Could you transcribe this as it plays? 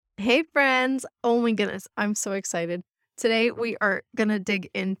Hey friends! Oh my goodness, I'm so excited. Today we are gonna dig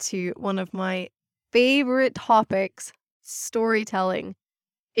into one of my favorite topics, storytelling.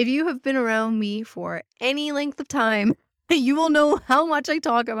 If you have been around me for any length of time, you will know how much I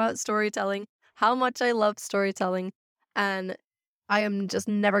talk about storytelling, how much I love storytelling, and I am just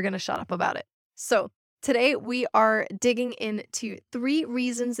never gonna shut up about it. So, today we are digging into 3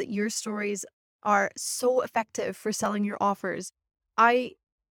 reasons that your stories are so effective for selling your offers. I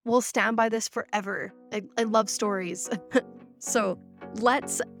will stand by this forever. I love stories. So,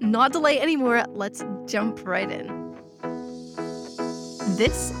 let's not delay anymore. Let's jump right in.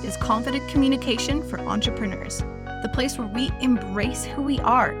 This is Confident Communication for Entrepreneurs, the place where we embrace who we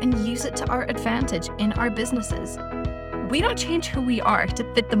are and use it to our advantage in our businesses. We don't change who we are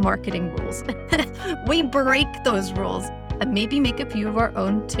to fit the marketing rules. We break those rules and maybe make a few of our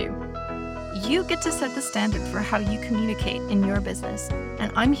own too. You get to set the standard for how you communicate in your business,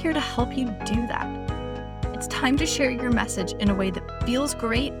 and I'm here to help you do that. It's time to share your message in a way that feels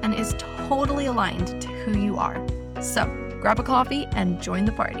great and is totally aligned to who you are. So, grab a coffee and join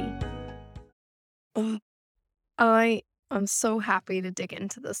the party. I am so happy to dig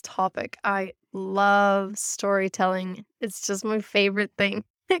into this topic. I love storytelling. It's just my favorite thing.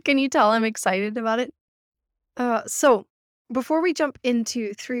 Can you tell I'm excited about it? So before we jump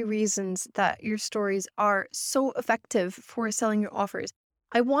into 3 reasons that your stories are so effective for selling your offers,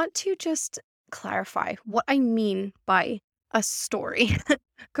 I want to just clarify what I mean by a story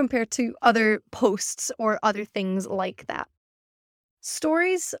compared to other posts or other things like that.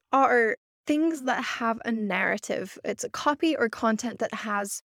 Stories are things that have a narrative. It's a copy or content that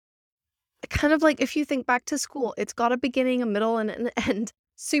has kind of like if you think back to school, it's got a beginning, a middle, and an end.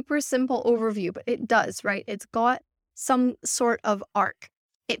 Super simple overview, but it does, right? It's got some sort of arc.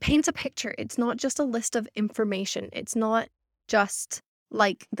 It paints a picture. It's not just a list of information. It's not just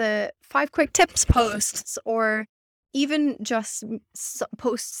like the 5 quick tips posts or even just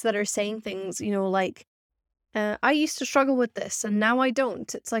posts that are saying things, like I used to struggle with this and now I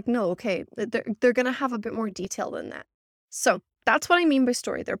don't. It's like, no, okay, they're gonna have a bit more detail than that. So that's what I mean by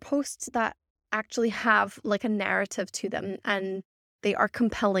story. They're posts that actually have like a narrative to them and they are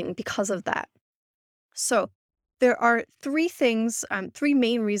compelling because of that. So there are 3 things, 3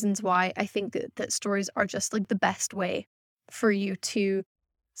 main reasons why I think that stories are just like the best way for you to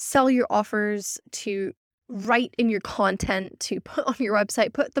sell your offers, to write in your content, to put on your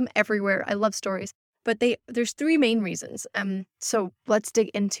website, put them everywhere. I love stories. But there's 3 main reasons. So let's dig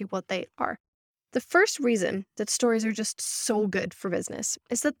into what they are. The first reason that stories are just so good for business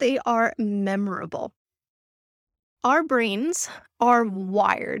is that they are memorable. Our brains are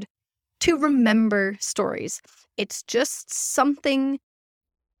wired to remember stories. It's just something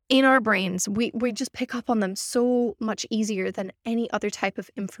in our brains. We just pick up on them so much easier than any other type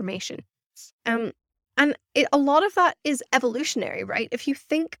of information. Um, a lot of that is evolutionary, right? If you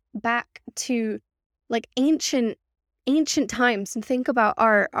think back to like ancient times and think about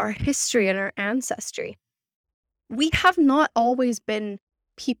our history and our ancestry, we have not always been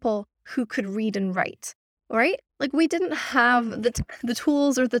people who could read and write, right? Like we didn't have the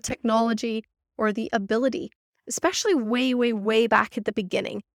tools or the technology or the ability, especially way back at the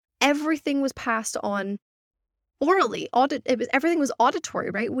beginning. Everything was passed on orally. Everything was auditory,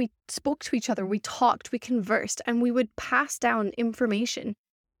 right? We spoke to each other, we talked, we conversed, and we would pass down information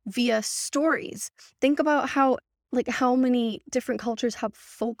via stories. Think about how many different cultures have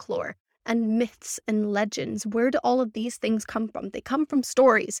folklore and myths and legends. Where do all of these things come from? They come from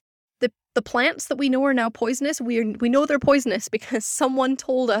stories. The plants that we know are now poisonous, we know they're poisonous because someone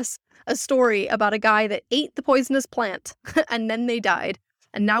told us a story about a guy that ate the poisonous plant and then they died.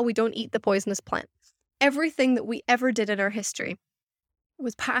 And now we don't eat the poisonous plant. Everything that we ever did in our history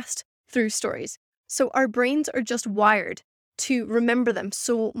was passed through stories. So our brains are just wired to remember them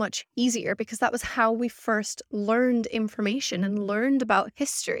so much easier because that was how we first learned information and learned about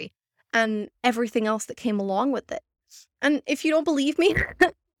history and everything else that came along with it. And if you don't believe me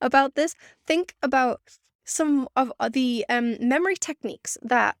about this, think about some of the memory techniques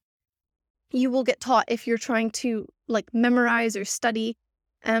that you will get taught if you're trying to like memorize or study.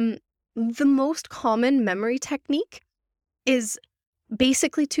 The most common memory technique is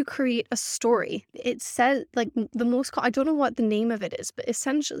basically to create a story. It says like I don't know what the name of it is, but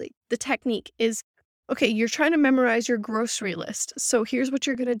essentially the technique is, okay, you're trying to memorize your grocery list. So here's what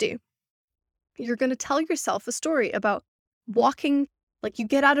you're going to do. You're going to tell yourself a story about walking, like you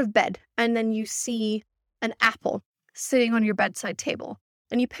get out of bed and then you see an apple sitting on your bedside table.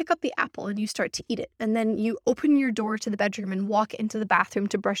 And you pick up the apple and you start to eat it. And then you open your door to the bedroom and walk into the bathroom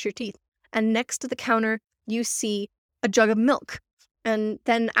to brush your teeth. And next to the counter, you see a jug of milk. And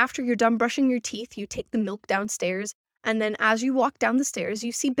then after you're done brushing your teeth, you take the milk downstairs. And then as you walk down the stairs,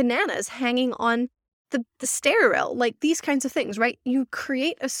 you see bananas hanging on the stair rail, like these kinds of things, right? You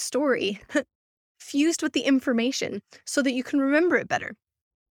create a story fused with the information so that you can remember it better.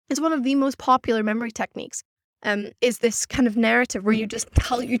 It's one of the most popular memory techniques, is this kind of narrative where you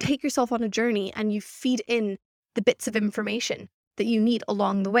take yourself on a journey and you feed in the bits of information that you need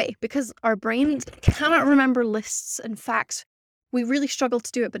along the way, because our brains cannot remember lists and facts. We really struggle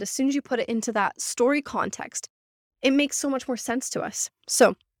to do it, but as soon as you put it into that story context, it makes so much more sense to us.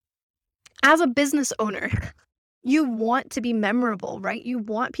 So, as a business owner, you want to be memorable, right? You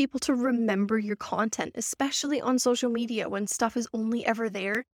want people to remember your content, especially on social media when stuff is only ever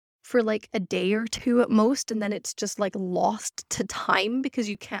there for like a day or two at most, and then it's just like lost to time because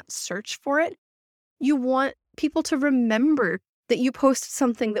you can't search for it. You want people to remember that you posted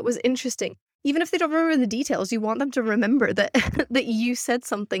something that was interesting. Even if they don't remember the details, you want them to remember that that you said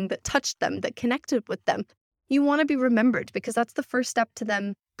something that touched them, that connected with them. You want to be remembered because that's the first step to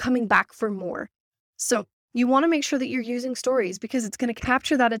them coming back for more. So you want to make sure that you're using stories because it's going to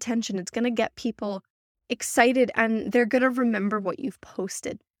capture that attention. It's going to get people excited and they're going to remember what you've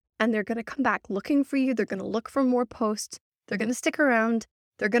posted. And they're going to come back looking for you. They're going to look for more posts. They're going to stick around.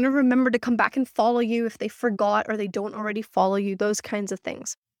 They're going to remember to come back and follow you if they forgot or they don't already follow you, those kinds of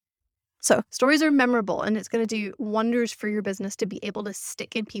things. So stories are memorable and it's going to do wonders for your business to be able to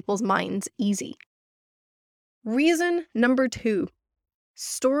stick in people's minds easy. Reason number 2,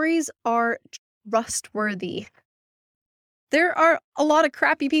 stories are trustworthy. There are a lot of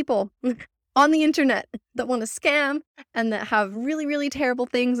crappy people on the internet that want to scam and that have really, really terrible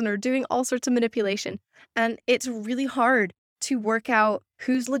things and are doing all sorts of manipulation. And it's really hard to work out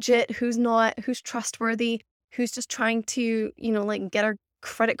who's legit, who's not, who's trustworthy, who's just trying to, like get our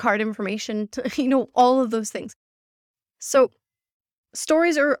credit card information, all of those things. So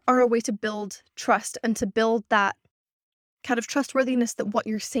stories are a way to build trust and to build that kind of trustworthiness that what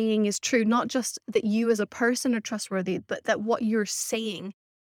you're saying is true, not just that you as a person are trustworthy, but that what you're saying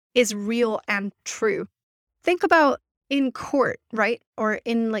is real and true. Think about in court, right? Or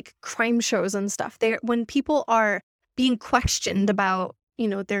in like crime shows and stuff. When people are being questioned about,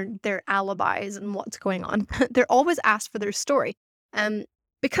 their alibis and what's going on, they're always asked for their story.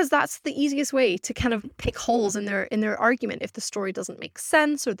 Because that's the easiest way to kind of pick holes in their argument. If the story doesn't make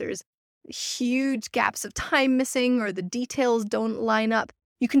sense or there's huge gaps of time missing or the details don't line up,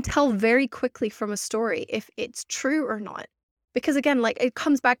 you can tell very quickly from a story if it's true or not. Because again, like it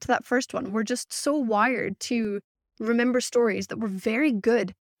comes back to that first one. We're just so wired to remember stories that we're very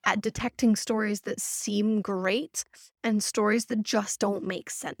good at detecting stories that seem great and stories that just don't make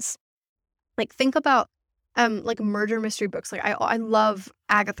sense. Like think about like murder mystery books. Like I love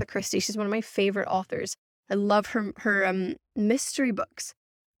Agatha Christie. She's one of my favorite authors. I love her mystery books.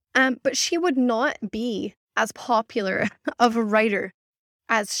 But she would not be as popular of a writer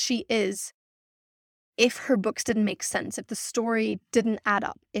as she is if her books didn't make sense, if the story didn't add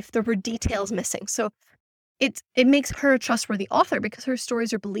up, if there were details missing. So it makes her a trustworthy author because her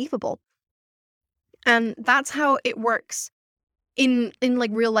stories are believable. And that's how it works in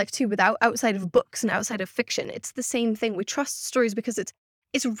like real life too, outside of books and outside of fiction. It's the same thing. We trust stories because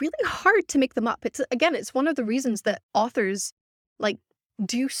it's really hard to make them up. It's one of the reasons that authors like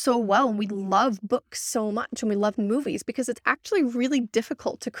do so well and we love books so much and we love movies, because it's actually really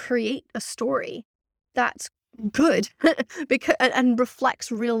difficult to create a story that's good and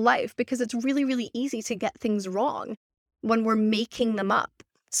reflects real life, because it's really, really easy to get things wrong when we're making them up.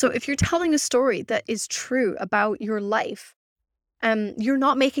 So if you're telling a story that is true about your life, you're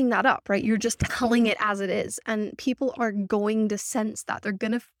not making that up, right? You're just telling it as it is. And people are going to sense that. They're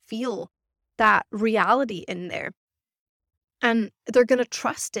going to feel that reality in there. And they're going to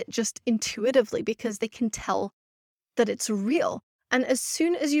trust it just intuitively because they can tell that it's real. And as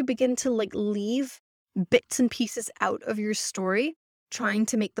soon as you begin to like leave bits and pieces out of your story, trying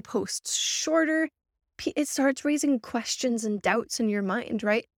to make the posts shorter, it starts raising questions and doubts in your mind,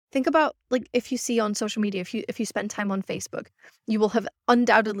 right? Think about like if you see on social media, if you spend time on Facebook, you will have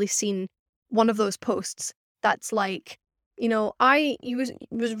undoubtedly seen one of those posts that's like, I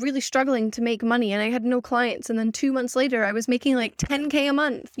was really struggling to make money and I had no clients, and then 2 months later I was making like 10K a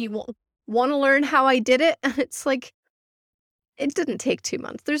month. You want to learn how I did it? And it's like, it didn't take 2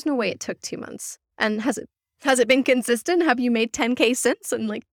 months. There's no way it took 2 months. And has it been consistent? Have you made 10K since? And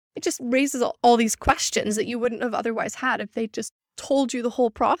like, it just raises all these questions that you wouldn't have otherwise had if they just told you the whole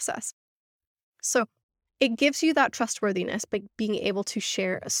process. So it gives you that trustworthiness by being able to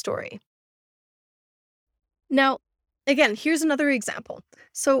share a story. Now, again, here's another example.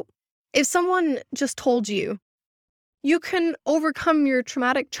 So if someone just told you You can overcome your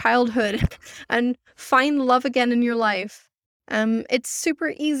traumatic childhood and find love again in your life. It's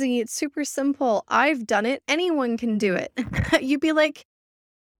super easy. It's super simple. I've done it. Anyone can do it. You'd be like,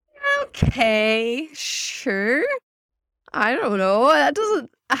 okay, sure. I don't know. That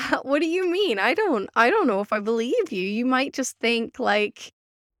doesn't. What do you mean? I don't know if I believe you. You might just think like,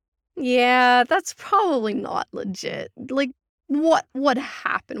 yeah, that's probably not legit. Like, what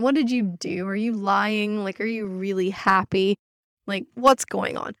happened? What did you do? Are you lying? Like, are you really happy? Like, what's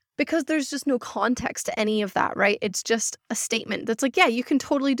going on? Because there's just no context to any of that, right? It's just a statement that's like, yeah, you can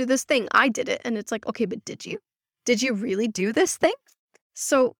totally do this thing. I did it. And it's like, okay, but did you? Did you really do this thing?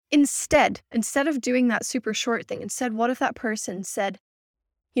 So instead of doing that super short thing, instead, what if that person said,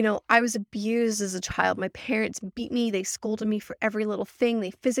 I was abused as a child. My parents beat me. They scolded me for every little thing.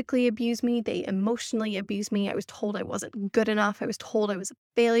 They physically abused me. They emotionally abused me. I was told I wasn't good enough. I was told I was a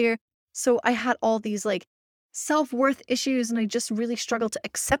failure. So I had all these like self-worth issues, and I just really struggled to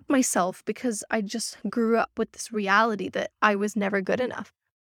accept myself because I just grew up with this reality that I was never good enough.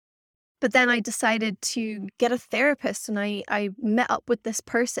 But then I decided to get a therapist, and I met up with this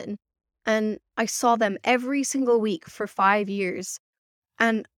person, and I saw them every single week for 5 years.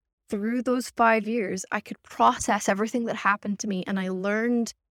 And through those 5 years, I could process everything that happened to me, and I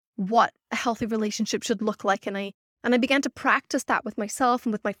learned what a healthy relationship should look like, and I began to practice that with myself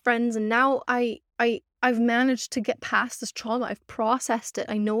and with my friends, and now I've managed to get past this trauma. I've processed it.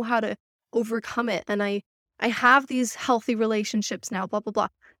 I know how to overcome it, and I have these healthy relationships now, blah blah blah.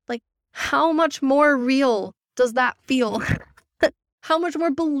 Like, how much more real does that feel? How much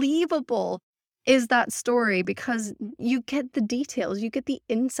more believable is that story? Because you get the details, you get the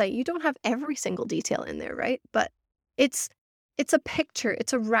insight. You don't have every single detail in there, right? But it's a picture,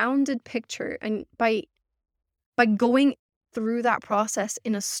 it's a rounded picture. And by going through that process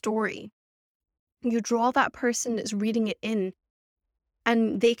in a story, you draw that person that's reading it in,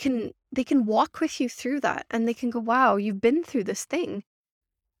 and they can walk with you through that, and they can go, wow, you've been through this thing.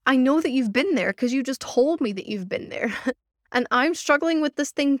 I know that you've been there because you just told me that you've been there. And I'm struggling with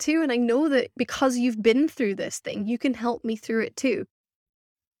this thing too, and I know that because you've been through this thing, you can help me through it too.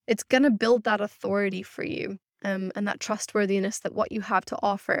 It's going to build that authority for you, and that trustworthiness that what you have to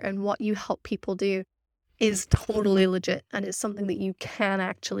offer and what you help people do is totally legit, and is something that you can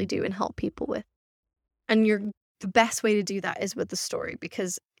actually do and help people with. And the best way to do that is with the story,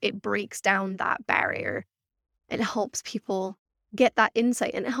 because it breaks down that barrier. It helps people get that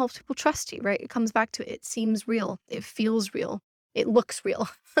insight, and it helps people trust you, right? It comes back to it seems real, it feels real, it looks real.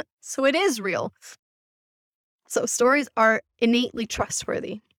 So it is real. So stories are innately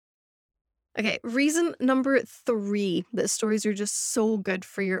trustworthy. Okay, reason number 3 that stories are just so good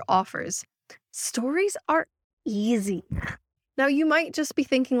for your offers. Stories are easy. Now you might just be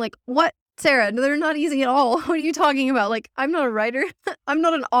thinking like, what, Sarah? No, they're not easy at all. What are you talking about? Like, I'm not a writer. I'm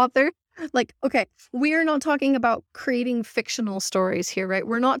not an author. Like, okay, we're not talking about creating fictional stories here, right?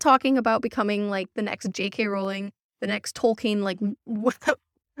 We're not talking about becoming like the next J.K. Rowling, the next Tolkien. Like,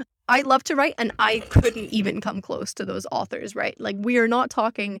 I love to write, and I couldn't even come close to those authors, right? Like, we are not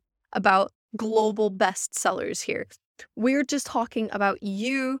talking about global bestsellers here. We're just talking about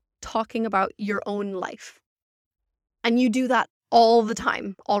you talking about your own life. And you do that all the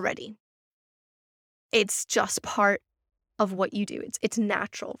time already. It's just part of what you do. It's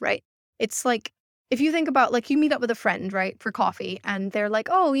natural, right? It's like, if you think about, like, you meet up with a friend, right, for coffee, and they're like,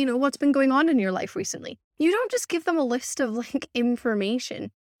 oh, what's been going on in your life recently? You don't just give them a list of like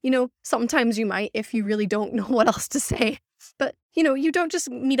information. Sometimes you might, if you really don't know what else to say. But, you don't just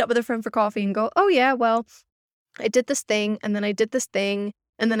meet up with a friend for coffee and go, oh yeah, well, I did this thing, and then I did this thing,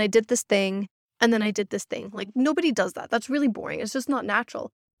 and then I did this thing, and then I did this thing. Like, nobody does that. That's really boring. It's just not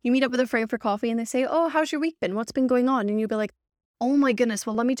natural. You meet up with a friend for coffee and they say, oh, how's your week been? What's been going on? And you'll be like, oh my goodness,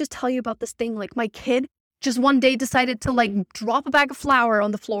 well, let me just tell you about this thing. Like, my kid just one day decided to like drop a bag of flour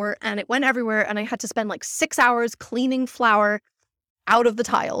on the floor, and it went everywhere, and I had to spend like 6 hours cleaning flour out of the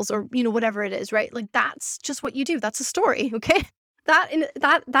tiles, or whatever it is, right? Like, that's just what you do. That's a story, okay?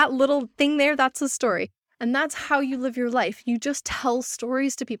 That little thing there, that's a story. And that's how you live your life. You just tell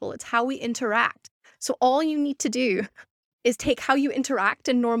stories to people. It's how we interact. So all you need to do is take how you interact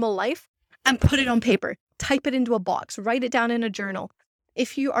in normal life and put it on paper. Type it into a box, write it down in a journal.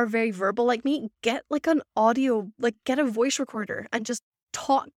 If you are very verbal like me, get like an audio, like get a voice recorder and just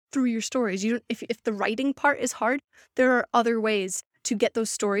talk through your stories. If the writing part is hard, there are other ways to get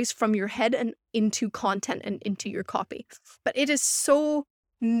those stories from your head and into content and into your copy. But it is so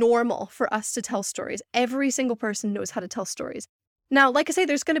normal for us to tell stories. Every single person knows how to tell stories. Now, like I say,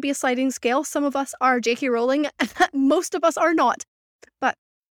 there's going to be a sliding scale. Some of us are J.K. Rowling, most of us are not. But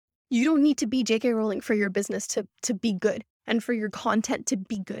You don't need to be J.K. Rowling for your business to be good and for your content to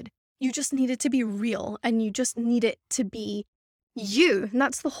be good. You just need it to be real, and you just need it to be you. And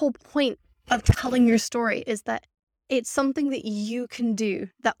that's the whole point of telling your story, is that it's something that you can do,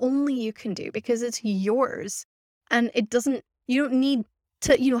 that only you can do, because it's yours. And you don't need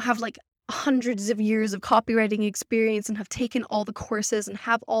to, have like hundreds of years of copywriting experience and have taken all the courses and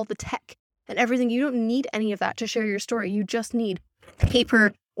have all the tech and everything. You don't need any of that to share your story. You just need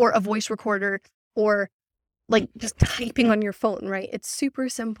paper or a voice recorder or like just typing on your phone, right? It's super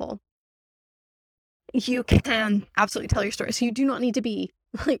simple. You can absolutely tell your story. So you do not need to be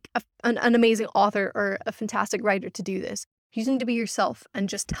like an amazing author or a fantastic writer to do this. You need to be yourself and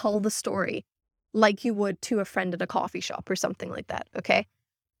just tell the story like you would to a friend at a coffee shop or something like that, okay?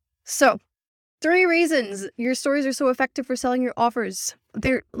 So, 3 reasons your stories are so effective for selling your offers.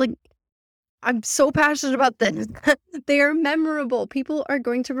 They're like, I'm so passionate about this. They are memorable. People are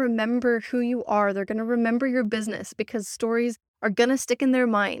going to remember who you are. They're going to remember your business because stories are going to stick in their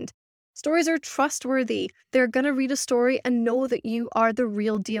mind. Stories are trustworthy. They're going to read a story and know that you are the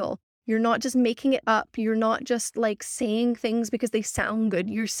real deal. You're not just making it up. You're not just like saying things because they sound good.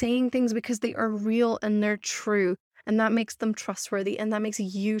 You're saying things because they are real and they're true. And that makes them trustworthy, and that makes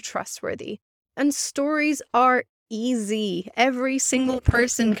you trustworthy. And stories are easy. Every single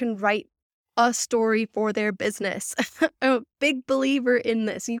person can write a story for their business. I'm a big believer in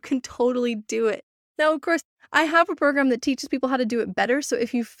this. You can totally do it. Now, of course, I have a program that teaches people how to do it better. So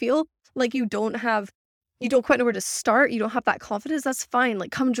if you feel like you don't quite know where to start, you don't have that confidence, that's fine.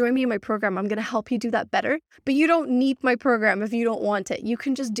 Like, come join me in my program. I'm going to help you do that better. But you don't need my program if you don't want it. You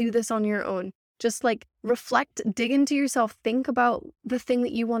can just do this on your own. Just like reflect, dig into yourself, think about the thing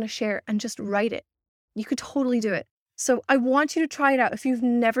that you want to share and just write it. You could totally do it. So I want you to try it out. If you've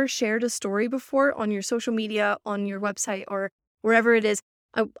never shared a story before on your social media, on your website, or wherever it is,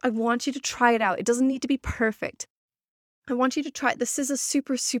 I want you to try it out. It doesn't need to be perfect. I want you to try it. This is a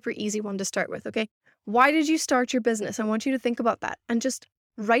super, super easy one to start with, okay? Why did you start your business? I want you to think about that and just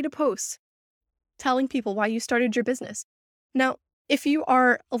write a post telling people why you started your business. Now, if you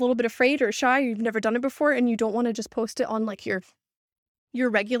are a little bit afraid or shy, you've never done it before, and you don't want to just post it on like your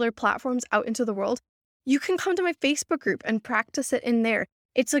regular platforms out into the world, you can come to my Facebook group and practice it in there.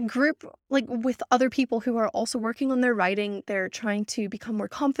 It's a group like with other people who are also working on their writing. They're trying to become more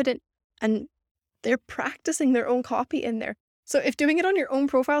confident and they're practicing their own copy in there. So if doing it on your own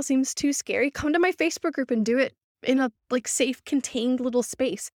profile seems too scary, come to my Facebook group and do it in a like safe, contained little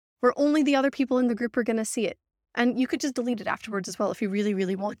space where only the other people in the group are going to see it. And you could just delete it afterwards as well if you really,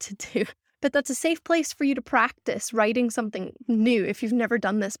 really wanted to. But that's a safe place for you to practice writing something new if you've never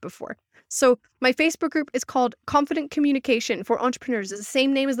done this before. So my Facebook group is called Confident Communication for Entrepreneurs. It's the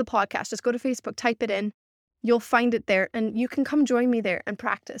same name as the podcast. Just go to Facebook, type it in. You'll find it there, and you can come join me there and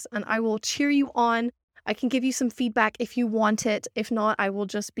practice. And I will cheer you on. I can give you some feedback if you want it. If not, I will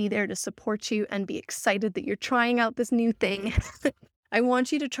just be there to support you and be excited that you're trying out this new thing. I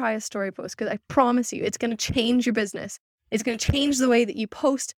want you to try a story post because I promise you it's going to change your business. It's going to change the way that you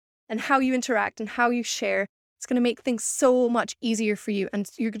post and how you interact and how you share. It's going to make things so much easier for you, and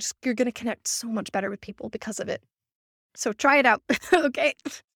you're going to connect so much better with people because of it. So try it out, okay?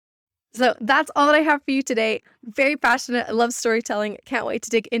 So that's all that I have for you today. Very passionate. I love storytelling. Can't wait to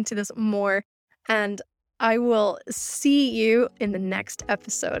dig into this more. And I will see you in the next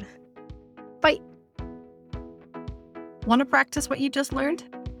episode. Bye. Want to practice what you just learned?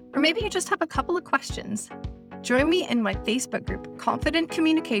 Or maybe you just have a couple of questions. Join me in my Facebook group, Confident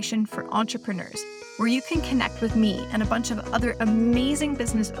Communication for Entrepreneurs, where you can connect with me and a bunch of other amazing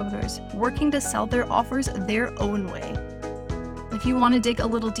business owners working to sell their offers their own way. If you want to dig a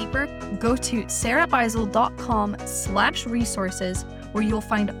little deeper, go to sarahbeisel.com/resources, where you'll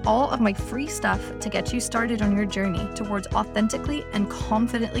find all of my free stuff to get you started on your journey towards authentically and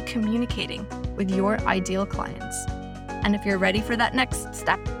confidently communicating with your ideal clients. And if you're ready for that next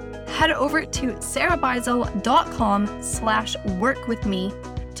step, head over to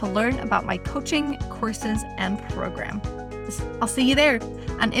sarahbeisel.com/workwithme to learn about my coaching, courses, and program. I'll see you there.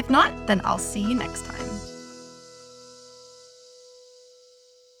 And if not, then I'll see you next time.